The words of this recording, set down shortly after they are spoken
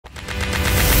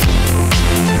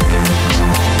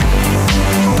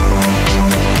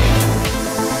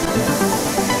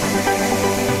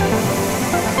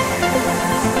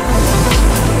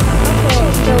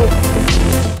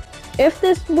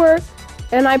work,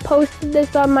 and I posted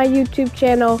this on my YouTube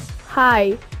channel.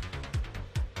 Hi.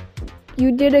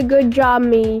 You did a good job,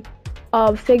 me,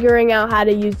 of figuring out how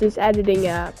to use this editing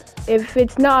app. If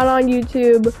it's not on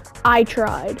YouTube, I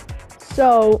tried.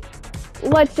 So,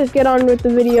 let's just get on with the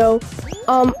video.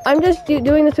 I'm just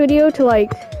doing this video to,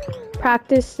 like,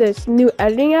 practice this new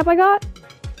editing app I got.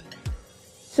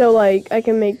 So, like, I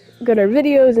can make gooder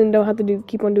videos and don't have to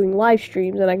keep on doing live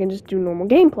streams, and I can just do normal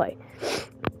gameplay.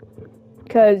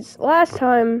 Because last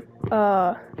time,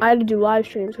 I had to do live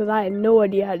streams because I had no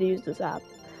idea how to use this app.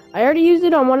 I already used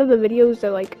it on one of the videos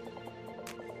that, like,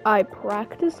 I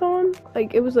practice on.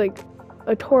 Like, it was, like,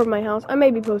 a tour of my house. I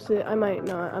maybe posted it. I might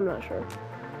not. I'm not sure.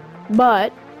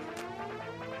 But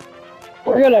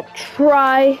we're gonna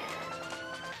try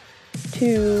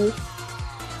to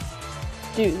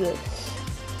do this.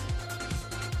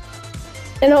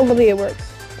 And hopefully it works.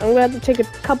 I'm gonna have to take a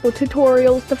couple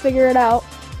tutorials to figure it out.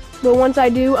 But once I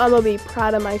do, I'm gonna be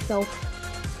proud of myself.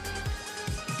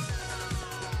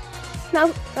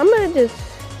 Now, I'm gonna just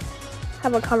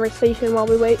have a conversation while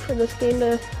we wait for this game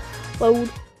to load.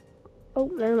 Oh,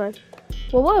 never mind.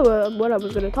 Well, what I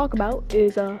was gonna talk about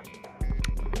is,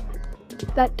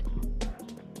 that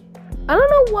I don't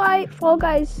know why Fall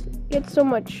Guys gets so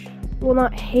much, well,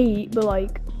 not hate, but,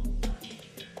 like,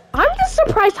 I'm just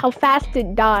surprised how fast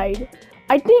it died.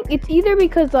 I think it's either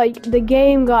because, like, the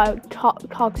game got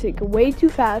toxic way too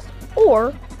fast,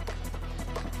 or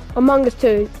Among Us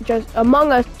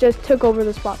just took over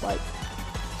the spotlight.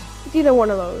 It's either one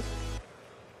of those.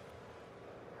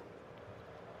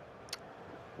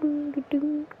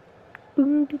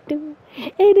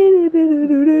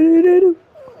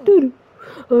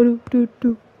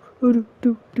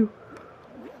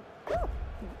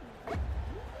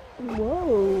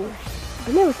 Whoa.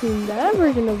 I've never seen that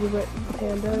version of the red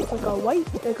panda. It's like a white,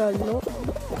 no.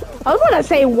 I was gonna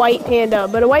say white panda,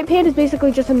 but a white panda is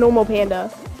basically just a normal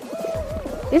panda.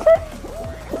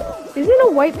 Isn't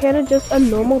a white panda just a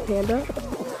normal panda?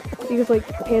 Because, like,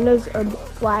 pandas are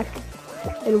black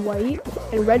and white,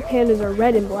 and red pandas are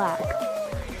red and black.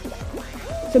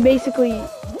 So basically,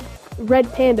 red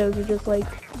pandas are just, like,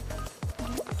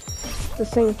 the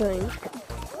same thing.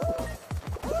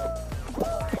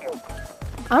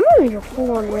 I'm having a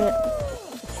full-on rant.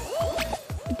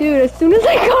 Dude, as soon as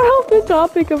I got off the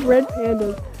topic of red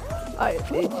pandas,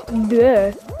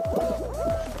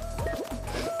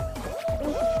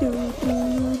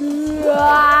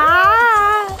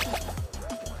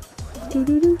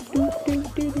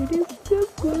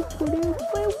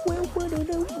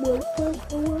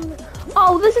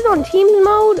 Oh, this is on Teams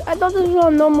mode? I thought this was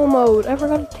on normal mode. I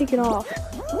forgot to take it off.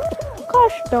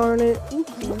 Gosh darn it.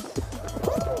 Oopsies.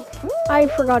 I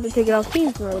forgot to take it off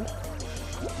Teams mode.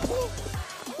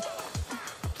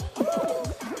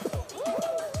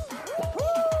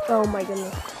 Oh my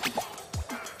goodness.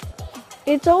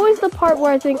 It's always the part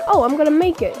where I think, oh, I'm gonna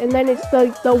make it. And then it's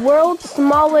the world's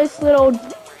smallest little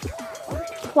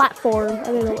platform. I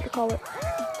don't know what to call it.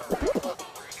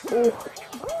 Oh.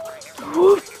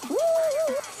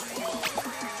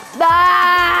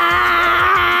 Ah!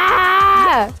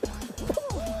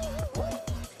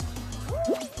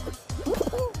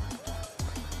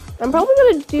 I'm probably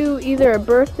gonna do either a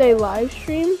birthday live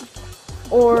stream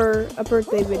or a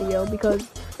birthday video because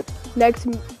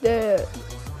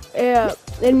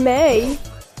in May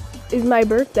is my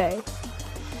birthday,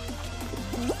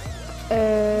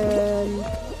 and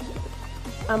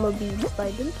I'm gonna be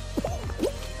excited.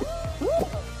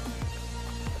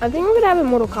 I think I'm gonna have a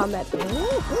Mortal Kombat thing.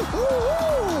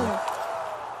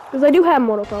 Because I do have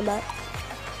Mortal Kombat.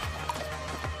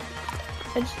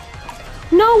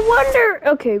 No wonder!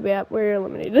 Okay, yeah, we're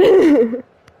eliminated.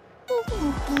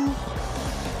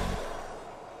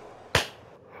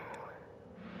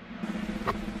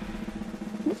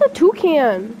 It's a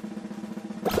toucan.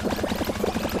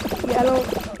 Yeah, I don't...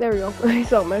 There we go. I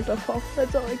saw myself fall.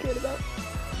 That's all I cared about.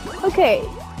 Okay.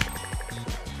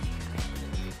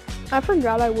 I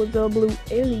forgot I was a blue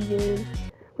alien.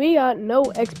 We got no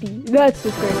XP. That's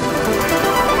the thing.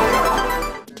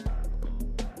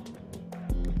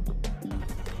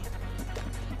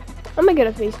 I'm gonna get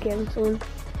a face cam soon.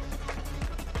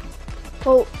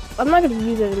 Well, I'm not gonna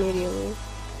use it immediately.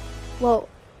 Well,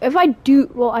 if I do,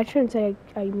 well, I shouldn't say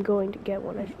I'm going to get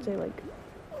one. I should say, like,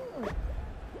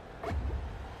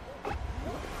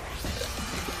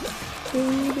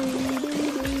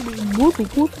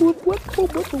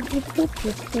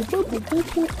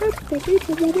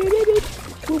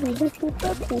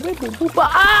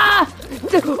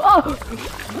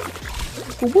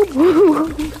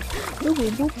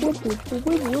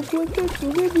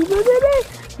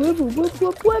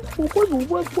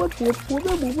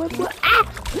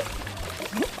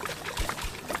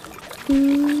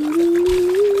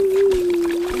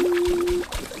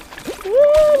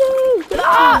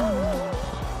 Ah!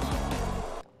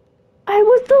 I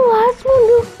was the last one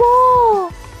to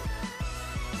fall.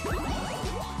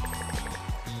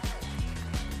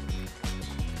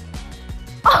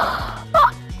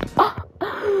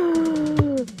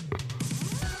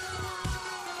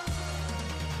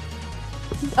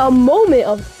 A moment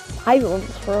of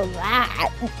silence for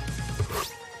that.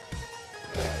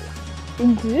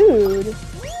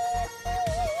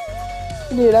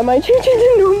 Dude, I might change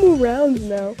it to normal rounds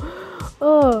now.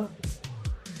 Oh,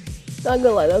 not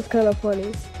gonna lie, that's kind of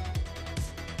funny.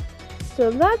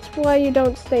 So that's why you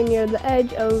don't stay near the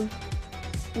edge of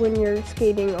when you're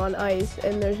skating on ice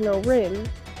and there's no rim,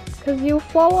 because you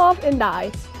fall off and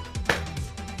die.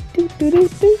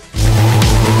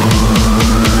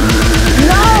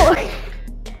 No! I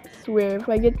swear, if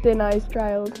I get thin ice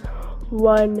trials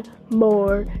one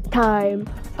more time,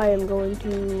 I am going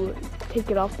to take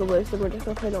it off the list and we're just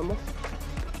gonna play normal.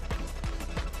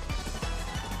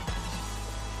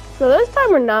 So this time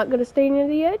we're not gonna stay near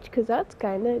the edge because that's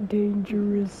kind of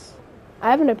dangerous. I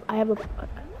have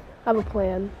a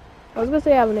plan. I was gonna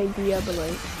say I have an idea, but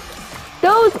like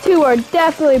those two are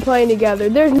definitely playing together.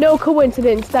 There's no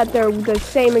coincidence that they're the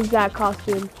same exact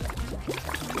costume.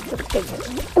 Let's take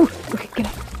it. Ooh, okay, get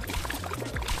up.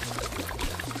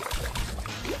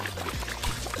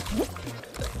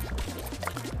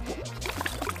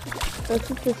 This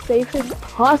is the safest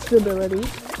possibility.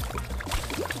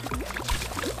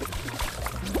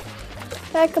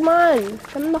 Hey, come on.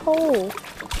 Come in the hole.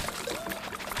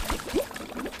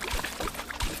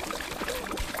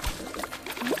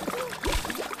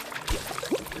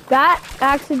 That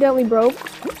accidentally broke.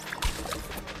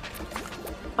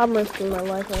 I'm risking my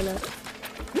life right now.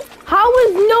 How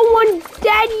is no one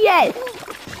dead yet?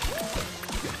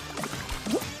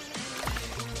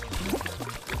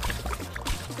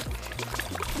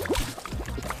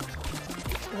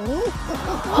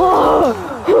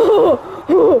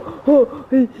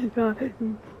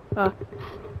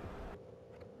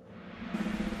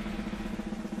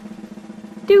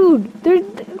 Dude, there's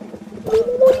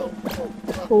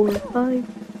holy fine.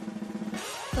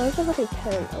 I wish I was like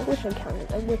 10. I wish I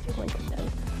counted. I wish I went to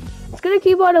 10. It's gonna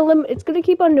keep on it's gonna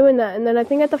keep on doing that, and then I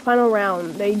think at the final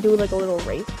round they do like a little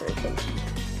race or something.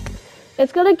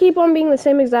 It's gonna keep on being the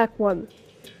same exact one.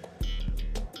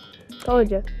 Told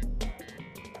you.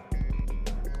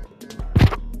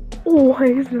 Oh, I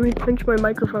accidentally punched my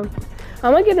microphone.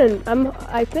 I'm gonna get in.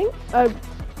 I think I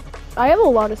have a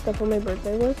lot of stuff on my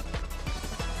birthday list.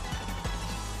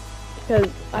 Because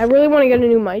I really want to get a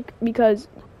new mic because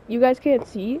you guys can't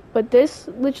see, but this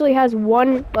literally has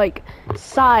one like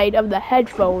side of the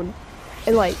headphone,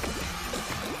 and like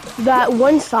that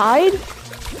one side,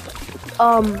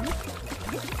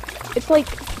 it's like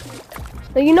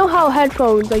you know how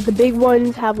headphones, like the big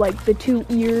ones, have like the two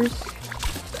ears.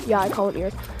 Yeah, I call them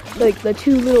ears. Like the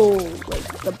two little like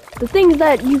the things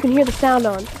that you can hear the sound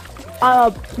on.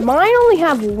 Mine only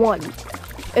have one,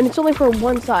 and it's only for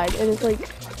one side, and it's like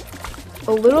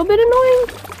a little bit annoying.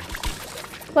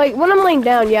 Like when I'm laying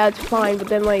down, yeah, it's fine, but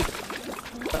then like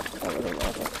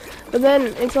but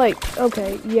then it's like,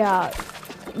 okay, yeah,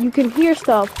 you can hear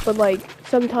stuff, but like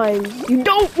sometimes you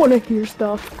don't want to hear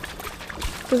stuff.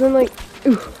 So then like,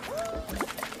 ooh.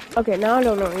 Okay, now I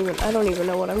don't even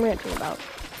know what I'm ranting about.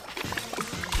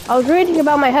 I was ranting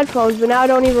about my headphones, but now I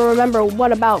don't even remember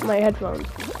what about my headphones.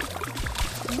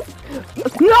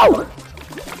 No!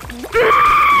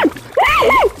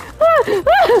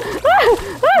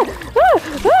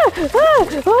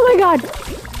 Oh my god!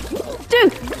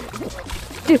 Dude!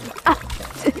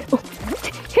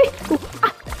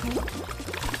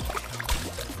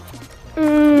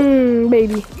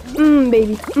 Baby.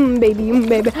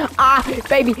 Baby. Ah,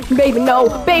 baby, no!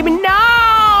 Baby,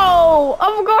 no!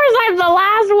 Of course I'm the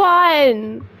last one!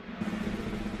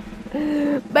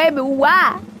 Baby,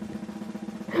 why?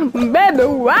 Baby,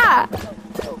 why?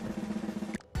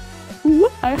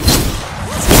 Why?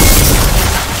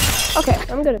 Okay,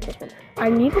 I'm good at this one. I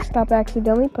need to stop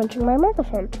accidentally punching my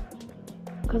microphone.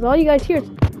 Because all you guys hear is...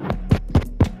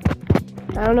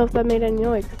 I don't know if that made any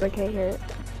noise because I can't hear it.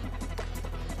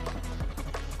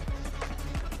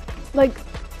 Like,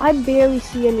 I barely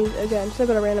see any... Again, I'm still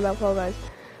gonna rant about Fall Guys.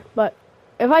 But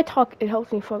if I talk, it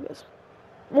helps me focus.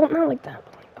 Well, not like that,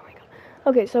 but like, oh my god.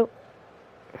 Okay, so...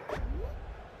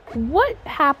 What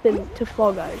happened to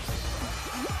Fall Guys?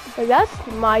 Like, that's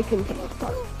my confused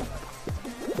part.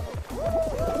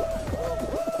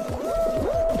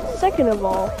 Second of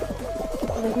all,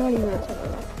 there's not even a second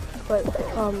of all. but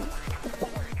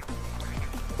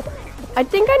I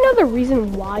think I know the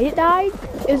reason why it died.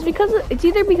 Is because it's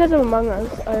either because of Among Us.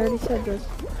 I already said this.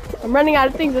 I'm running out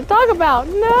of things to talk about.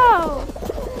 No.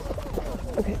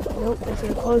 Okay, nope. It's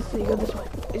gonna close. So you go this way.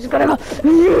 It's just gonna go.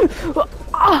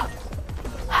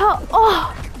 How?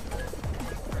 Oh.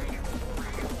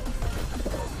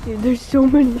 Dude, there's so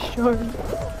many shards.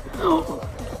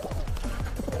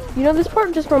 You know, this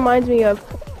part just reminds me of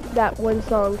that one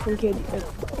song from Katy.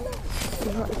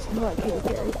 It's not Katy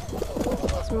Perry.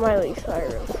 It's Miley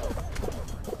Cyrus.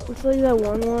 It's like that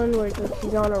one where it's like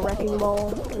he's on a wrecking ball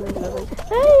and then he's like,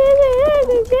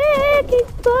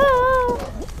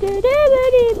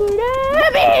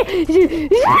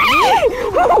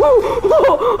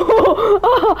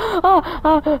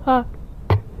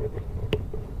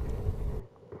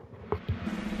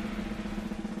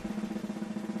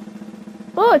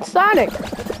 oh, it's Sonic!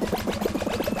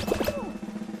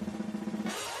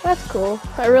 That's cool.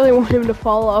 I really want him to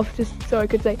fall off just so I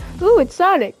could say, ooh, it's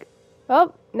Sonic!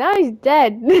 Oh, now he's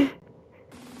dead.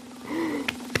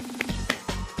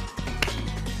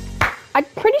 I'm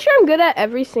pretty sure I'm good at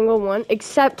every single one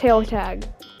except tail tag.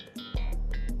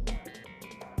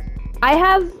 I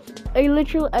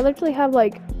literally have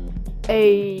like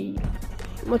a,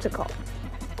 what's it called?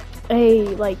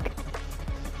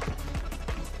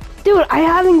 Dude, I'm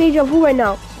having deja vu right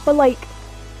now, but like,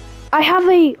 I have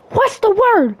a, what's the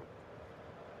word?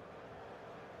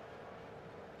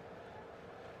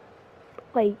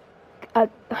 Like,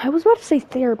 I was about to say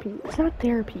therapy. It's not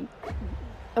therapy.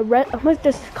 I'm gonna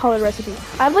just call it a recipe.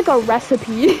 I have like a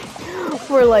recipe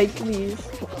for like these.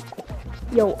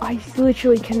 Yo, I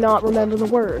literally cannot remember the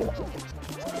word.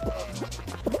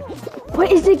 What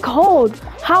is it called?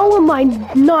 How am I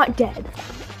not dead?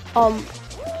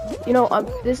 You know,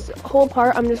 this whole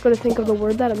part, I'm just gonna think of the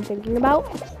word that I'm thinking about.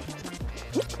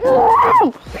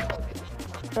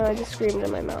 I just screamed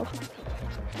in my mouth.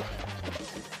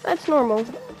 That's normal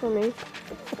for me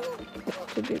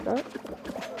to do that.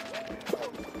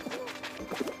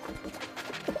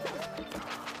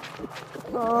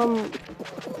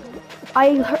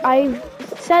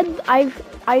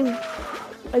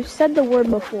 I've said the word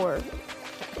before.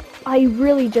 I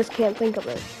really just can't think of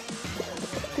it.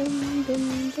 Dun,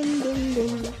 dun, dun, dun,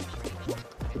 dun.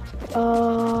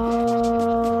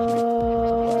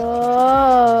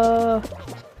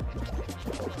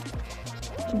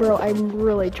 Bro, I'm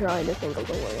really trying to think of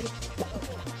the word.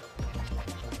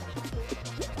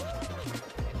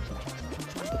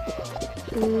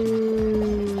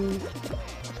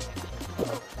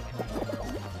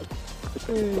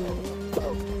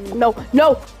 No,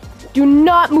 no! Do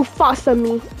not Mufasa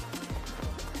me!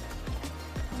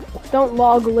 Don't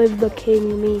log live the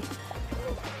king me.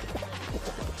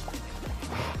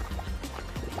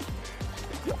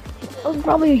 That was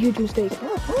probably a huge mistake.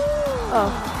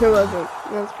 Oh, there wasn't.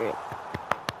 That's great.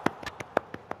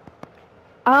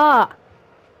 Ah!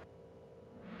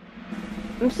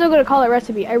 I'm still gonna call it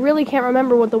recipe. I really can't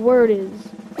remember what the word is.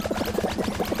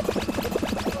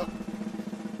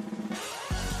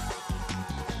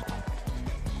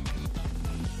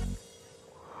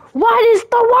 What is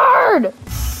the word?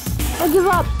 I give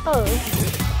up. Oh.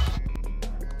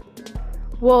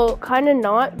 Well, kinda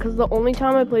not, because the only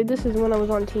time I played this is when I was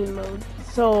on team mode.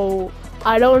 So,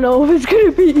 I don't know if it's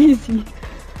gonna be easy.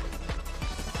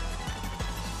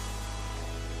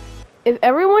 If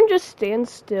everyone just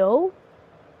stands still,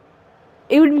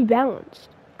 it would be balanced.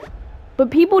 But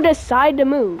people decide to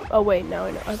move. Oh wait, no,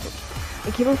 I know. I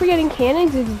keep on forgetting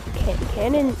cannons and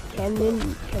cannons.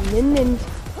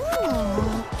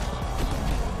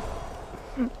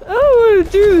 I don't want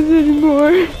to do this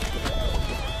anymore.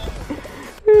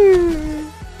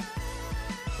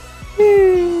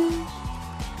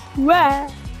 Wow.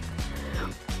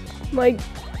 Like,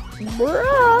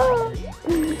 bruh.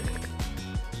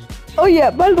 Oh yeah,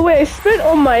 by the way, I spent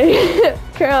all my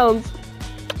crowns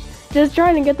just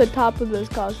trying to get the top of this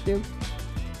costume.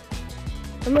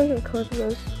 I'm not gonna collect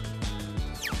this.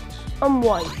 I'm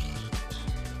white.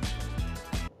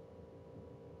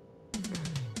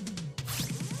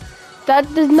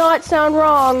 That does not sound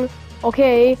wrong,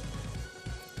 okay?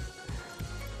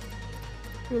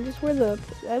 I just wear the,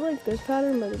 I like this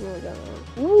pattern, but I don't like that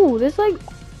one. Ooh, this like,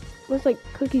 looks like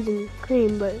cookies and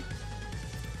cream, but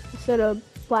instead of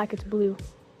black, it's blue.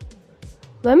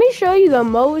 Let me show you the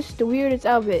most weirdest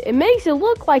outfit. It makes it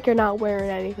look like you're not wearing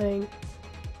anything,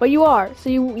 but you are. So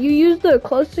you use the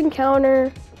close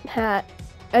encounter hat,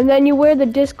 and then you wear the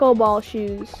disco ball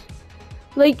shoes.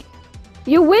 Like,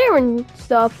 you're wearing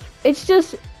stuff. It's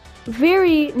just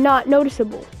very not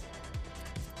noticeable.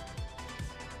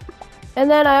 And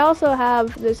then I also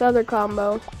have this other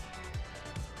combo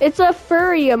It's a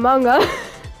furry Among Us.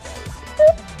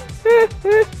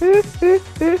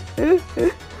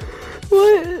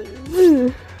 What?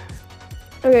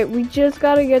 Okay, we just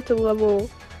gotta get to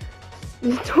level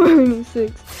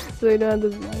 26 so I don't have to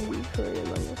be furry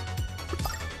Among Us.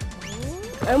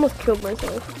 I almost killed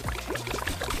myself.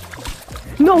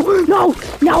 No, no,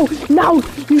 no, no!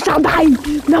 You shall die!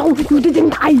 No, you didn't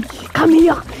die! Come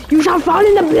here! You shall fall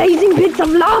in the blazing pits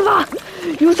of lava!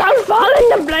 You shall fall in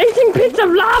the blazing pits of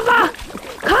lava!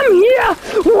 Come here!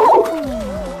 Whoa.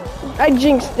 I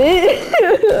jinxed it.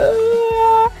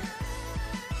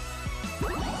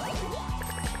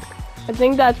 I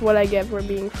think that's what I get for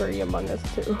being furry Among Us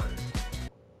too.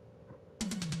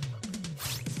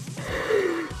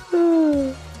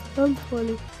 I'm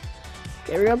funny.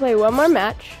 Okay, we're gonna play one more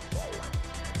match.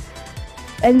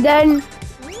 And then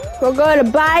we're gonna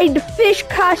buy the fish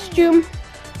costume,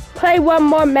 play one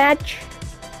more match,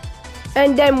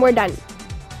 and then we're done.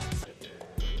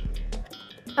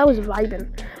 I was vibing.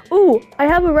 Ooh, I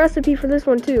have a recipe for this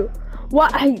one too.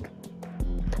 What? I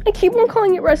keep on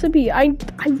calling it recipe. I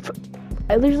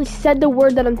literally said the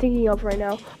word that I'm thinking of right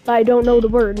now, but I don't know the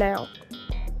word now.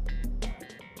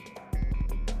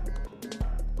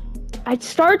 It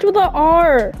starts with a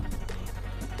R.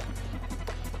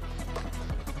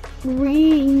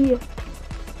 Re.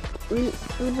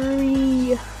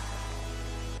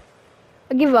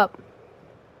 I give up.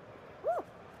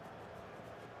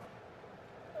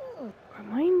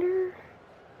 Reminder.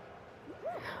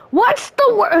 What's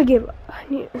the word? I give up.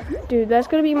 Dude, that's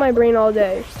gonna be my brain all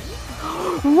day.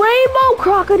 Rainbow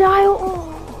crocodile.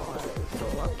 Oh, so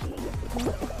lucky.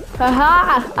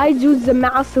 Haha! I do the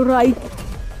mouse right.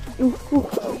 Ooh.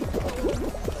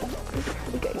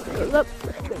 Okay, goes up,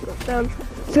 goes down.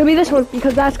 It's gonna be this one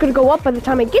because that's gonna go up by the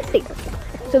time I get there.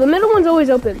 So the middle one's always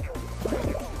open.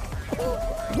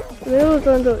 The middle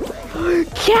one's open.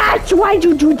 Catch! Why'd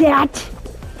you do that?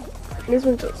 This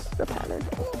one's just a pattern.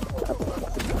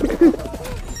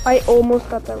 I almost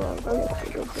got that wrong.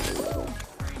 Okay, go for the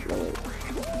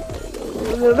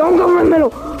middle. Don't go in the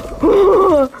middle.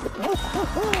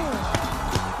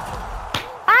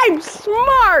 I'm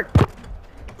smart!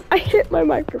 I hit my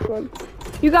microphone.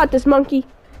 You got this, monkey.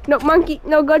 No, monkey.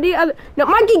 No, go the other. No,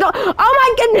 monkey, go. Oh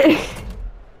my goodness!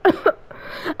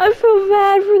 I feel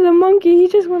bad for the monkey. He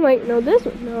just went like, no, this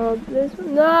one. No, this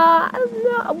one. No,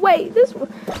 no. Wait, this one.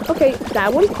 Okay,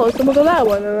 that one's close. So we'll go that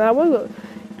one. And that one goes.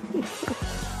 I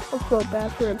feel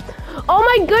bad for him. Oh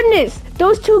my goodness!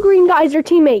 Those two green guys are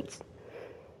teammates.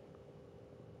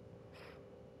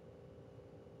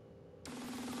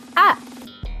 Ah!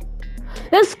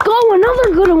 Let's go,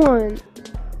 another good one.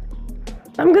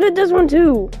 I'm good at this one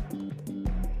too.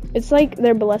 It's like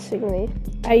they're blessing me.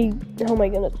 Oh my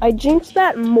goodness. I jinxed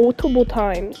that multiple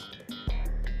times.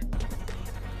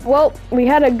 Well, we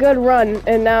had a good run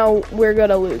and now we're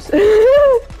gonna lose.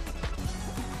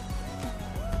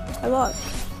 I lost.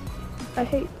 I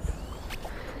hate.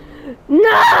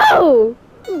 No!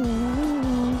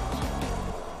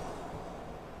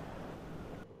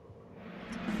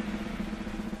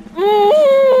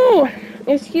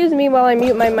 Excuse me while I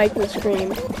mute my mic and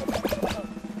scream.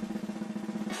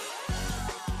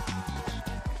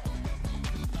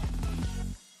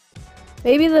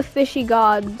 Maybe the fishy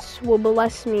gods will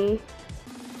bless me.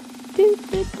 I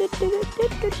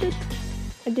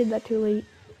did that too late.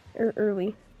 Or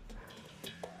early.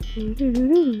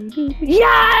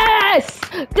 Yes!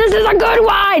 This is a good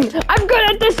one! I'm good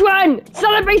at this one!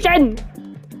 Celebration!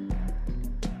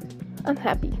 I'm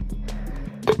happy.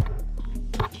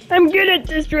 I'm good at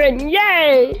this one,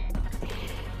 yay!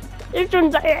 This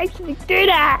one's actually good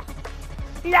at.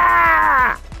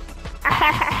 Yeah!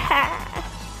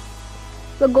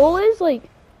 The goal is like,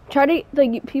 try to,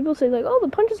 like, people say like, oh, the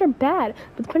punches are bad,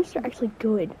 but the punches are actually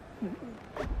good.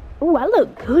 Oh, I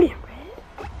look good in red.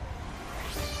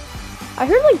 I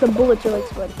heard like the bullets are like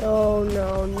split. Oh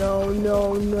no, no,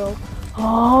 no, no.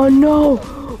 Oh no!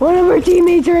 One of our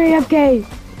teammates are AFK!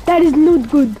 That is not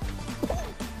good.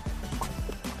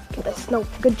 Get the snow.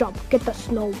 Good job. Get the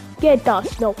snow. Get the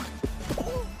snow.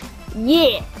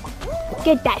 Yeah!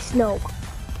 Get that snow.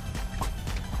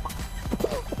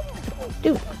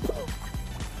 Dude.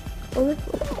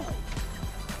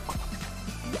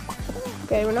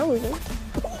 Okay, we're not losing.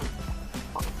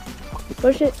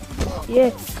 Push it.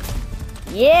 Yeah.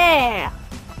 Yeah!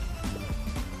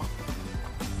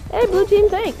 Hey, blue team,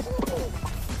 thanks.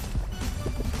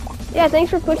 Yeah,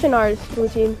 thanks for pushing ours, blue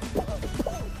team.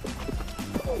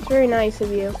 It's very nice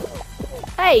of you.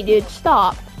 Hey, dude,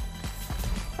 stop.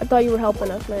 I thought you were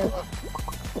helping us, man.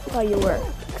 I thought you were.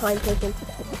 Kind person.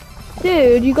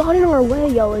 Dude, you got in our way,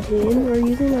 yellow team. We're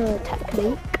using a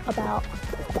technique about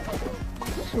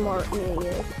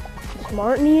Smartneus.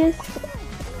 Smartneus?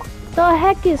 The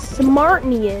heck is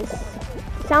Smartneus?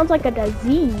 Sounds like a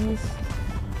disease.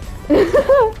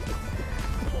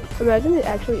 Imagine it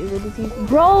actually is a disease.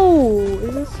 Bro,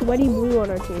 there's a sweaty blue on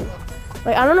our team.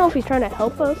 Like, I don't know if he's trying to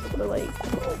help us, but like...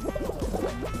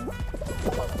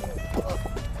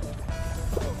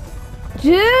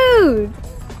 Dude!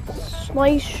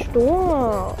 Like,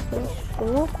 stop. Like,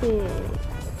 stop it.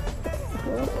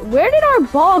 Where did our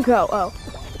ball go? Oh.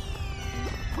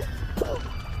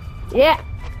 Yeah!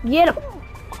 Get him!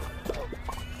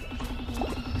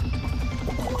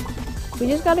 We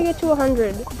just gotta get to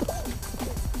 100.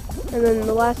 And then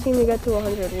the last team to get to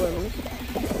 100 wins.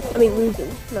 I mean,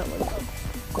 loses, not wins.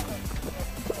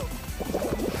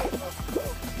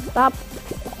 Stop.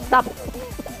 Stop.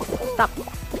 Stop.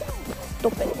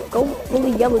 Stop it. Go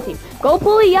bully yellow team. Go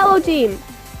bully yellow team!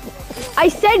 I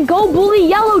said go bully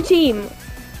yellow team!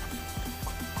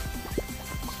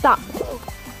 Stop.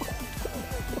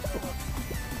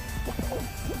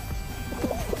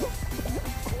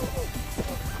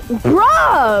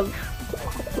 Bruv!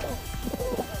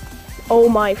 Oh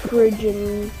my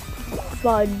friggin'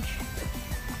 fudge.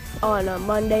 On a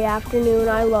Monday afternoon,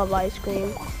 I love ice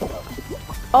cream.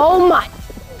 Oh my!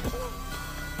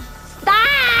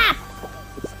 Stop!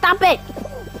 Stop it!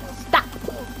 Stop!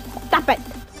 Stop it!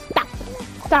 Stop!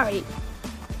 Sorry.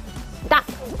 Stop!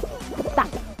 Stop!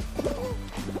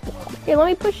 Here, let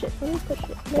me push it. Let me push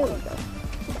it. There we go.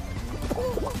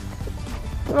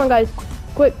 Come on, guys.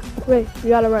 Quick. Wait, we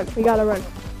gotta run. We gotta run.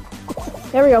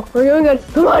 There we go. We're doing good.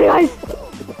 Come on, guys!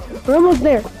 We're almost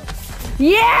there.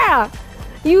 Yeah!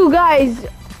 You guys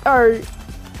are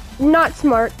not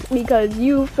smart because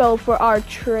you fell for our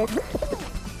trick.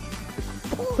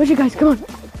 Push it, guys. Come on.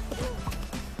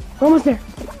 We're almost there.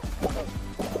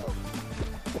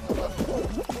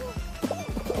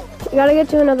 We gotta get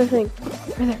to another thing.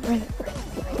 Right there, right there, right there.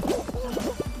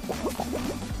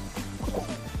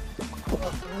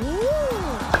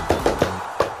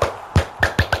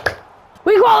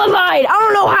 We qualified! I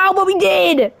don't know how, but we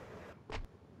did!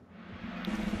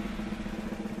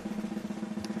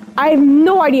 I have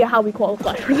no idea how we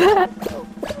qualified for that.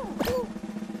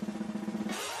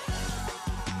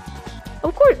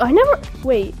 Of course, I never...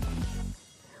 Wait.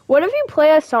 What if you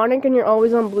play as Sonic and you're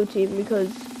always on blue team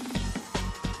because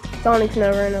Sonic's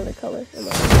never another color?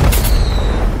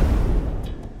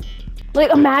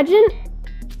 Like, imagine...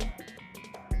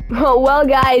 Oh, well,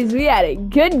 guys, we had a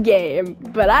good game,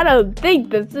 but I don't think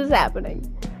this is happening.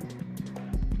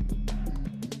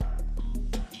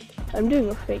 I'm doing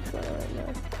a fake smile right now.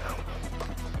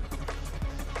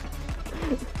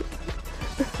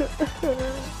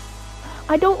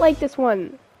 I don't like this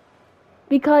one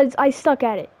because I suck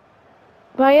at it,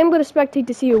 but I am going to spectate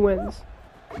to see who wins.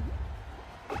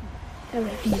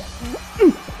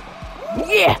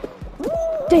 Yeah!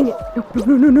 Dang it!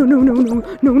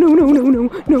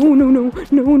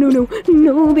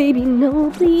 No, baby,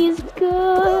 no, please,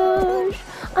 gosh.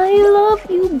 I love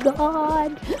you,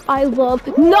 God. I love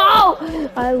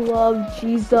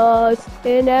Jesus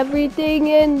and everything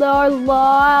in our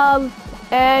love.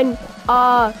 And,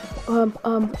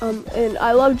 and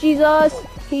I love Jesus.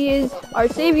 He is our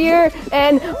Savior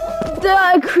and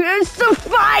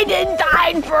crucified and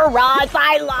died for us.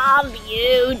 I love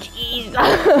you, Jesus.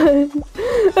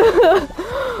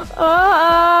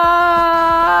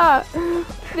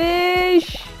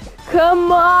 Fish,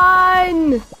 come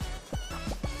on.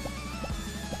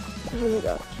 Oh my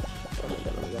gosh.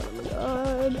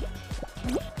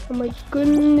 Oh my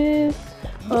goodness.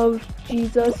 Of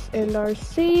Jesus and our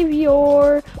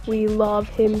Savior. We love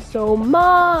him so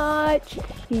much.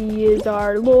 He is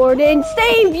our Lord and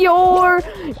Savior.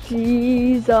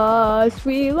 Jesus,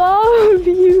 we love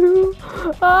you.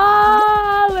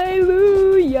 Hallelujah.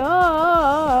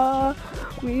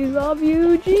 We love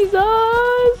you,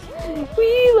 Jesus.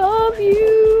 We love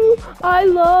you. I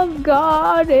love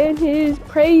God and his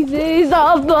praises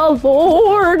of the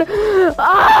Lord. No.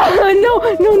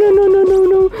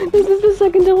 This is the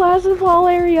second to last of all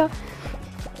area.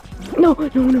 No.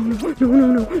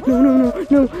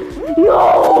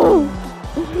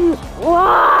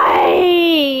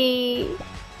 Why?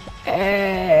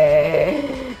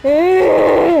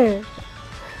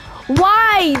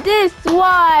 Why this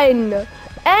one?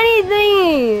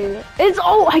 Anything. It's,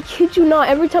 oh, I kid you not,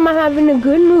 every time I'm having a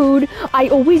good mood, I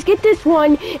always get this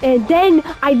one, and then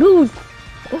I lose.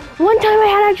 One time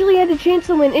I actually had a chance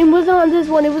to win. It wasn't on this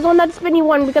one, it was on that spinny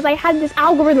one, because I had this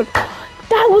algorithm.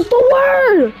 That was the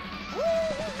word!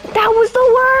 That was the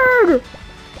word!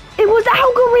 It was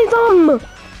algorithm!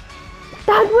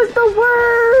 That was the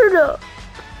word!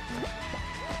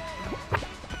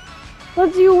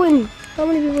 Let's see who wins. How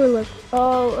many people are left?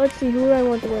 Oh, let's see. Who do I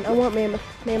want to win? I want Mammoth.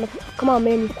 Mammoth. Come on,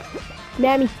 Mammy.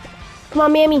 Mammy. Come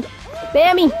on, Mammy.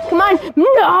 Mammy. Come on.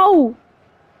 No!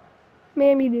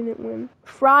 Mammy didn't win.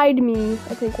 Fried Me,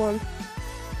 I think, won.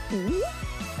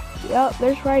 Yep,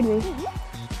 there's Fried Me.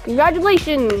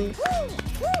 Congratulations!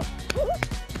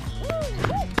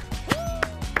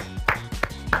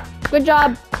 Good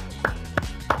job.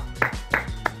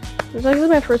 This is actually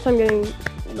my first time getting,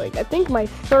 like, I think my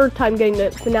third time getting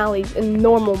the finales in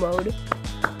normal mode.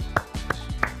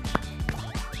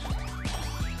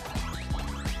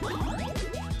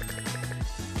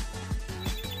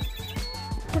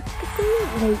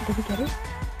 Wait, did we get it?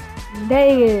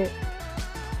 Dang it.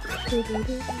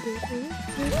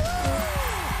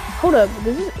 Hold up,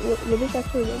 will this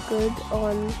actually look good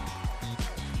on...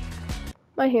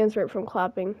 My hands hurt from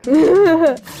clapping.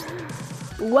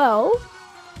 Well,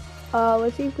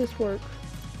 let's see if this works.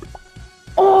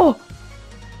 Oh!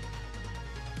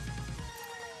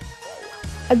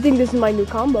 I think this is my new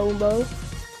combo, bro.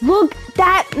 Look,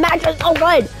 that matches so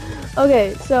good!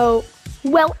 Okay, so,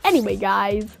 well, anyway,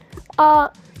 guys,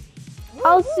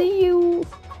 I'll see you,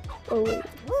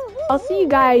 I'll see you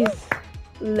guys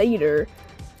later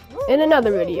in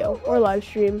another video or live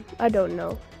stream. I don't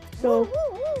know. So,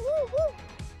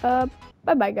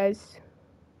 bye-bye, guys.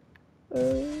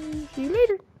 See you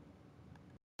later.